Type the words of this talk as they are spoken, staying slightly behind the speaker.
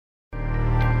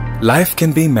Life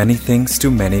can be many things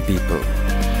to many people.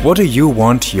 What do you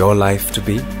want your life to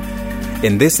be?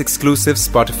 In this exclusive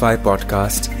Spotify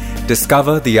podcast,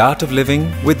 discover the art of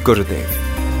living with Gurudev.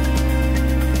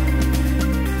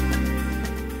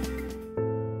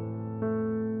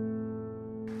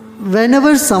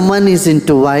 Whenever someone is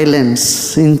into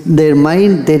violence, in their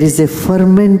mind there is a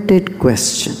fermented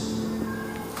question.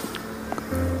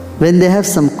 When they have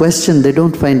some question, they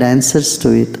don't find answers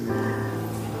to it.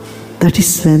 That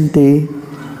is when they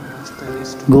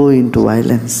go into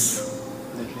violence.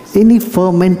 Any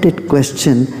fermented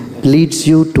question leads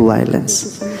you to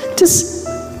violence. Just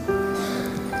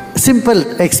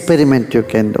simple experiment you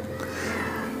can do.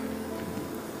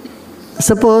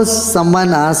 Suppose someone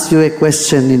asks you a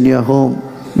question in your home,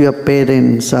 your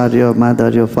parents or your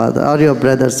mother, your father or your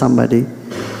brother, somebody,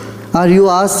 or you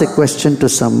ask a question to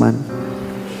someone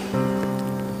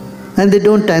and they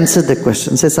don't answer the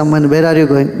question. Say someone, where are you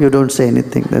going? You don't say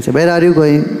anything. They say, where are you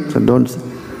going? So don't say.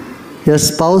 Your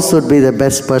spouse would be the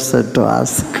best person to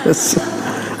ask.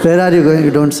 Where are you going?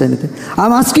 You don't say anything.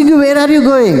 I'm asking you, where are you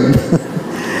going?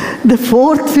 The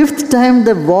fourth, fifth time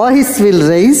the voice will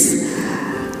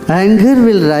raise, anger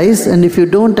will rise, and if you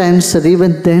don't answer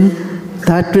even then,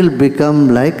 that will become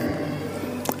like,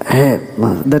 that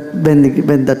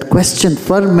when that question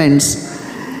ferments,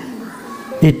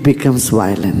 it becomes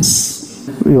violence.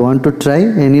 You want to try?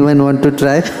 Anyone want to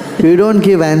try? You don't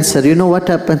give answer. You know what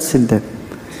happens in that?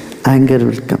 Anger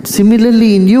will come.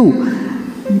 Similarly in you,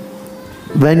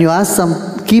 when you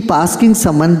keep asking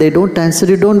someone, they don't answer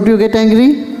you, don't you get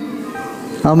angry?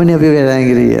 How many of you get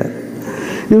angry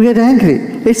here? You get angry.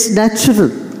 It's natural.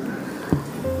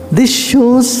 This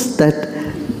shows that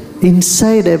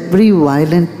inside every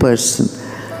violent person,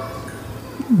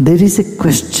 there is a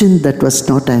question that was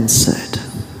not answered.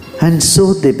 And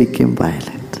so they became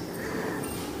violent.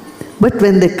 But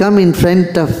when they come in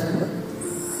front of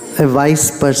a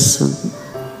wise person,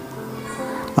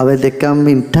 or when they come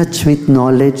in touch with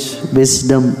knowledge,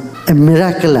 wisdom, a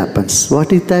miracle happens.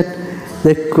 What is that?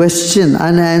 The question,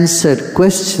 unanswered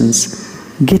questions,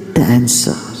 get the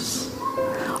answers.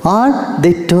 Or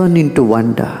they turn into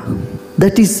wonder.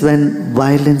 That is when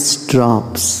violence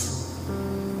drops.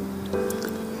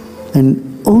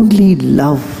 And only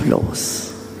love flows.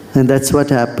 And that's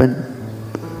what happens,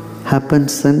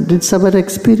 and it's our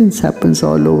experience, happens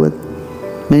all over,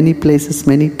 many places,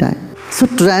 many times. So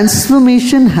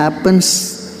transformation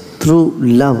happens through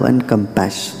love and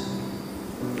compassion.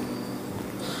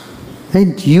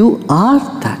 And you are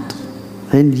that.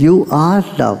 When you are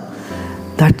love,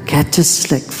 that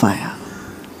catches like fire.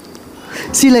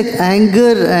 See, like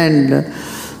anger and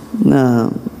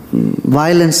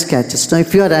violence catches. Now,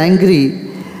 if you are angry,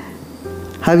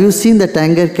 have you seen that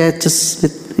anger catches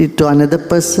it to another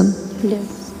person?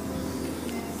 Yes.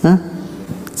 Huh?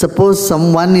 Suppose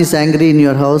someone is angry in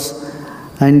your house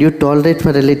and you tolerate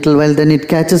for a little while, then it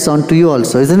catches on to you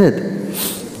also, isn't it?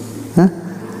 Huh?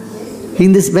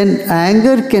 In this, when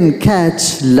anger can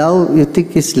catch, love, you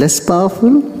think is less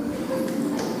powerful?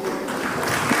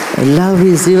 Love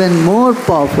is even more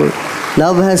powerful.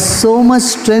 Love has so much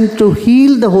strength to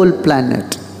heal the whole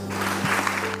planet.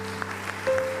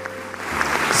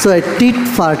 So a tit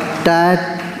for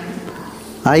tat,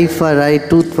 eye for eye,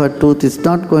 tooth for tooth is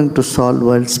not going to solve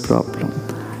world's problem.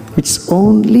 It's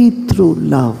only through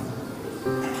love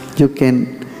you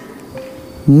can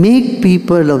make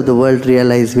people of the world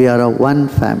realize we are a one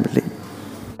family.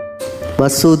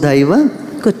 Vasudhaiva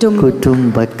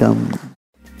Kutumbakam.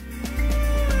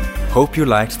 Hope you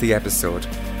liked the episode.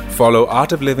 Follow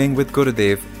Art of Living with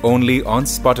Gurudev only on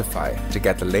Spotify to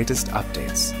get the latest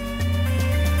updates.